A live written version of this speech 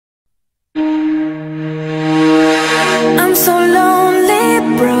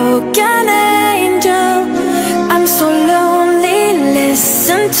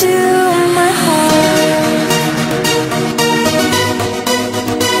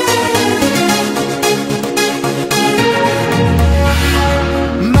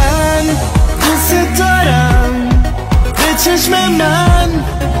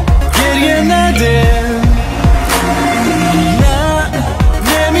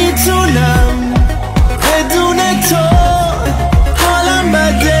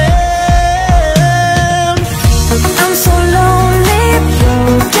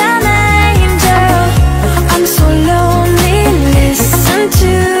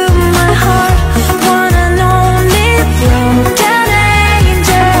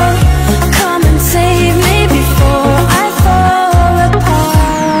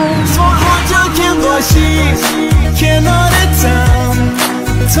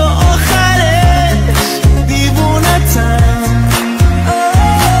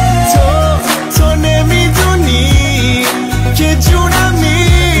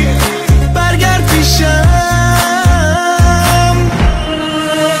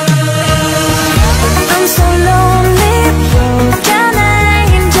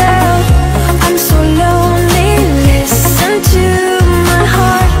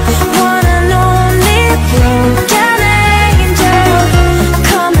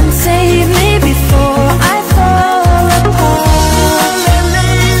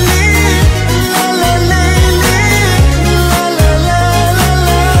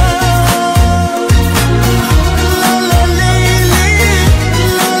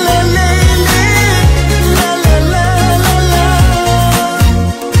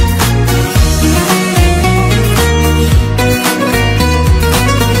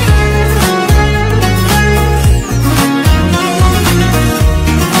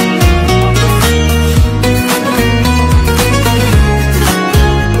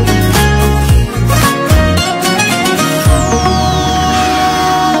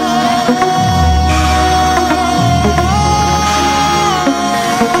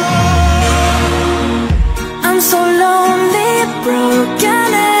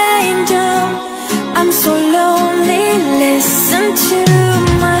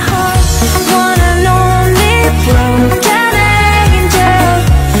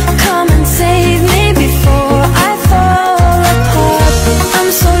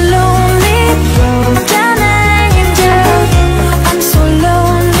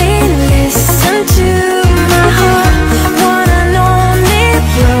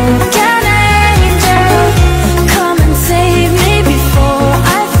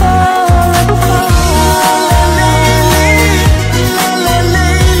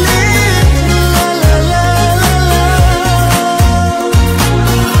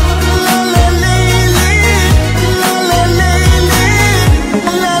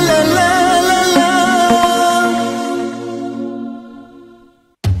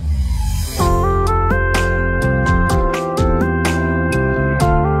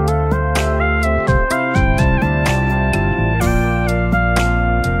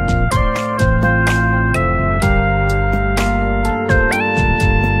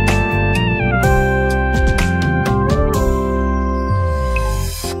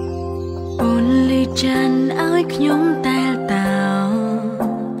ខ្ញុំតែលតោ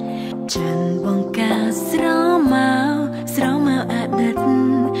ចិនបងកាស្រមកអតីត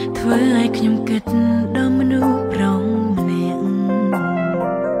ធ្វើឲ្យខ្ញុំគិតដល់មនុស្សប្រុសម្នាក់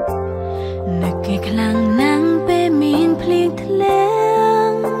នឹកគេខ្លាំងណាស់ពេលមានភ្លៀងធ្លា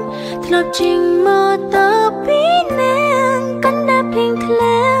ក់ធ្លាប់ជិះម៉ូតូពីរនាក់កាន់តែភ្លៀងធ្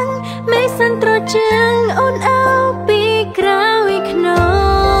លាក់មិនសិនត្រជាងអូនអើ